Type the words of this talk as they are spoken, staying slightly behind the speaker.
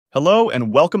Hello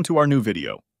and welcome to our new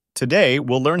video. Today,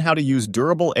 we'll learn how to use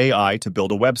Durable AI to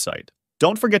build a website.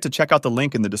 Don't forget to check out the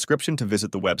link in the description to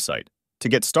visit the website. To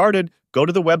get started, go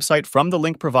to the website from the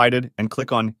link provided and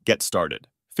click on Get Started.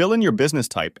 Fill in your business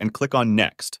type and click on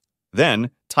Next. Then,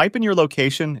 type in your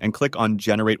location and click on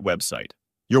Generate Website.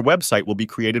 Your website will be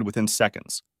created within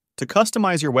seconds. To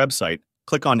customize your website,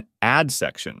 click on Add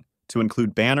section to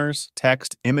include banners,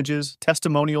 text, images,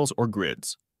 testimonials, or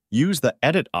grids. Use the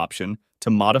Edit option to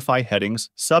modify headings,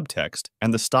 subtext,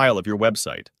 and the style of your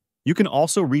website. You can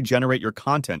also regenerate your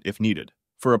content if needed.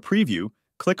 For a preview,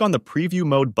 click on the Preview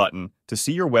Mode button to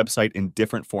see your website in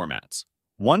different formats.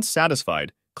 Once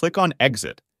satisfied, click on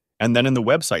Exit, and then in the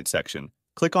Website section,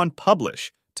 click on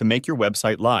Publish to make your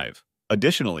website live.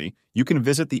 Additionally, you can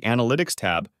visit the Analytics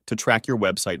tab to track your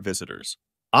website visitors.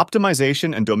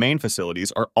 Optimization and domain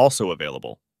facilities are also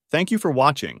available. Thank you for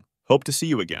watching. Hope to see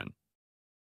you again.